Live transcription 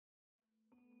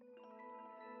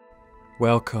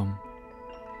Welcome.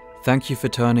 Thank you for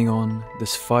turning on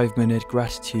this 5-minute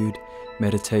gratitude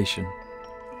meditation.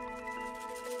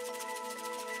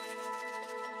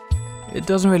 It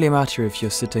doesn't really matter if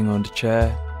you're sitting on a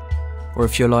chair or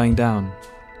if you're lying down.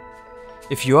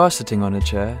 If you are sitting on a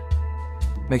chair,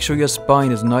 make sure your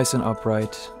spine is nice and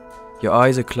upright, your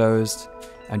eyes are closed,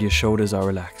 and your shoulders are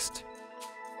relaxed.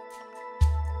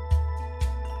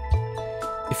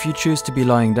 If you choose to be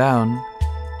lying down,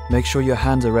 make sure your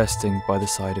hands are resting by the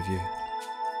side of you.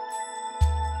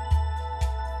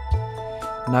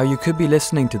 Now you could be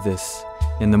listening to this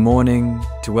in the morning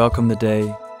to welcome the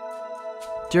day,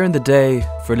 during the day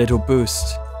for a little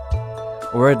boost,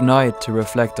 or at night to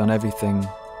reflect on everything,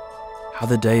 how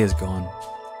the day has gone.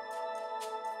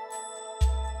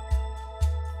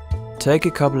 Take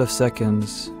a couple of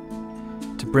seconds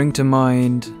to bring to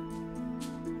mind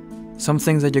some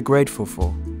things that you're grateful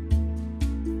for.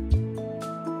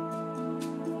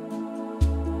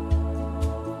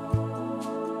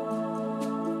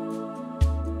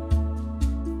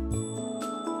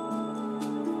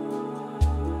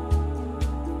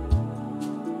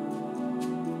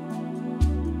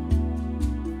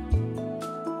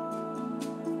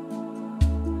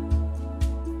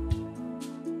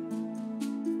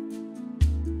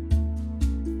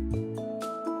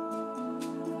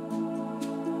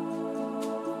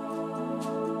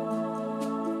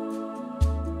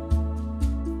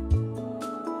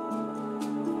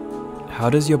 How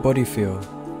does your body feel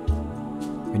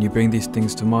when you bring these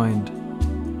things to mind?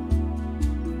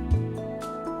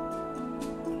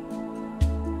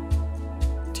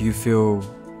 Do you feel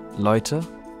lighter?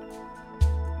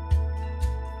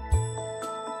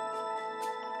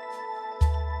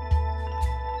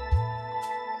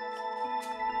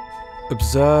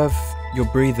 Observe your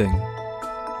breathing,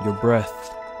 your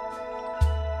breath,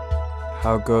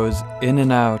 how it goes in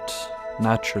and out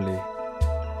naturally.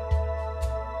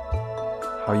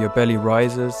 How your belly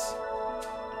rises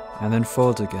and then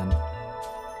falls again.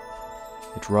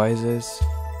 It rises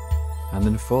and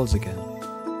then falls again.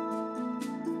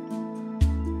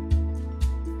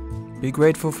 Be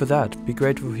grateful for that. Be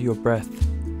grateful for your breath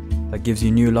that gives you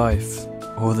new life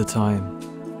all the time.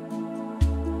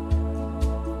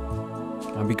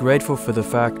 And be grateful for the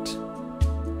fact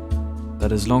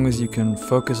that as long as you can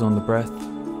focus on the breath,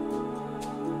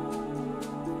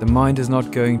 the mind is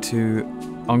not going to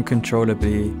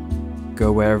uncontrollably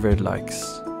go wherever it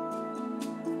likes.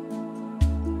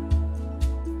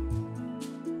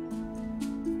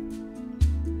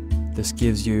 This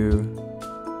gives you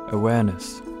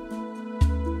awareness.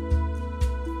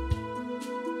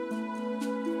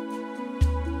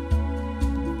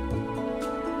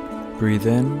 Breathe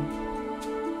in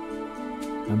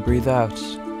and breathe out.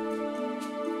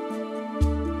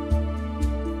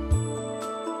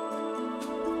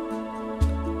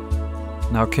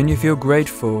 Now, can you feel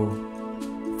grateful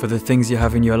for the things you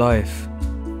have in your life?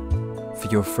 For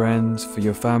your friends, for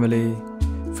your family,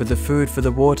 for the food, for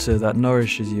the water that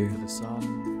nourishes you, for the sun,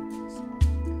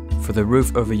 for the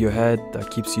roof over your head that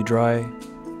keeps you dry,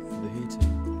 for the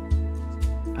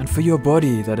heating, and for your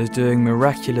body that is doing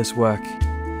miraculous work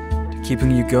to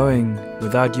keeping you going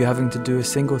without you having to do a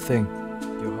single thing.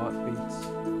 Your heart beats.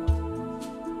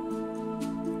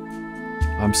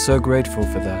 I'm so grateful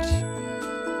for that.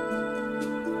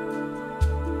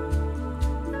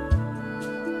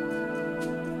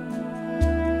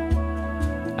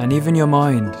 And even your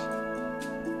mind,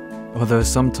 although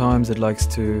sometimes it likes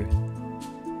to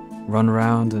run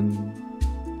around and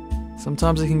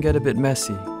sometimes it can get a bit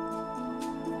messy.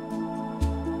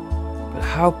 But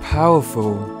how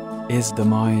powerful is the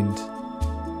mind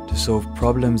to solve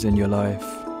problems in your life,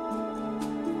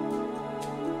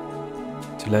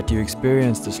 to let you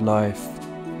experience this life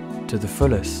to the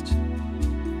fullest.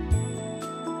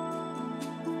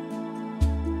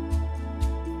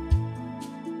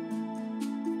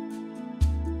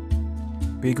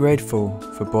 Be grateful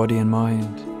for body and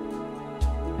mind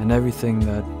and everything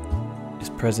that is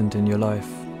present in your life.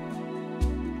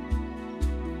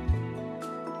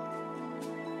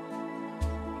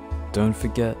 Don't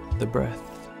forget the breath.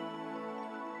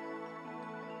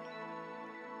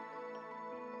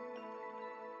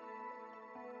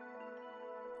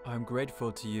 I'm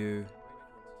grateful to you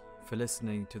for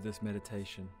listening to this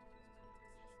meditation.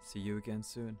 See you again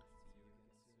soon.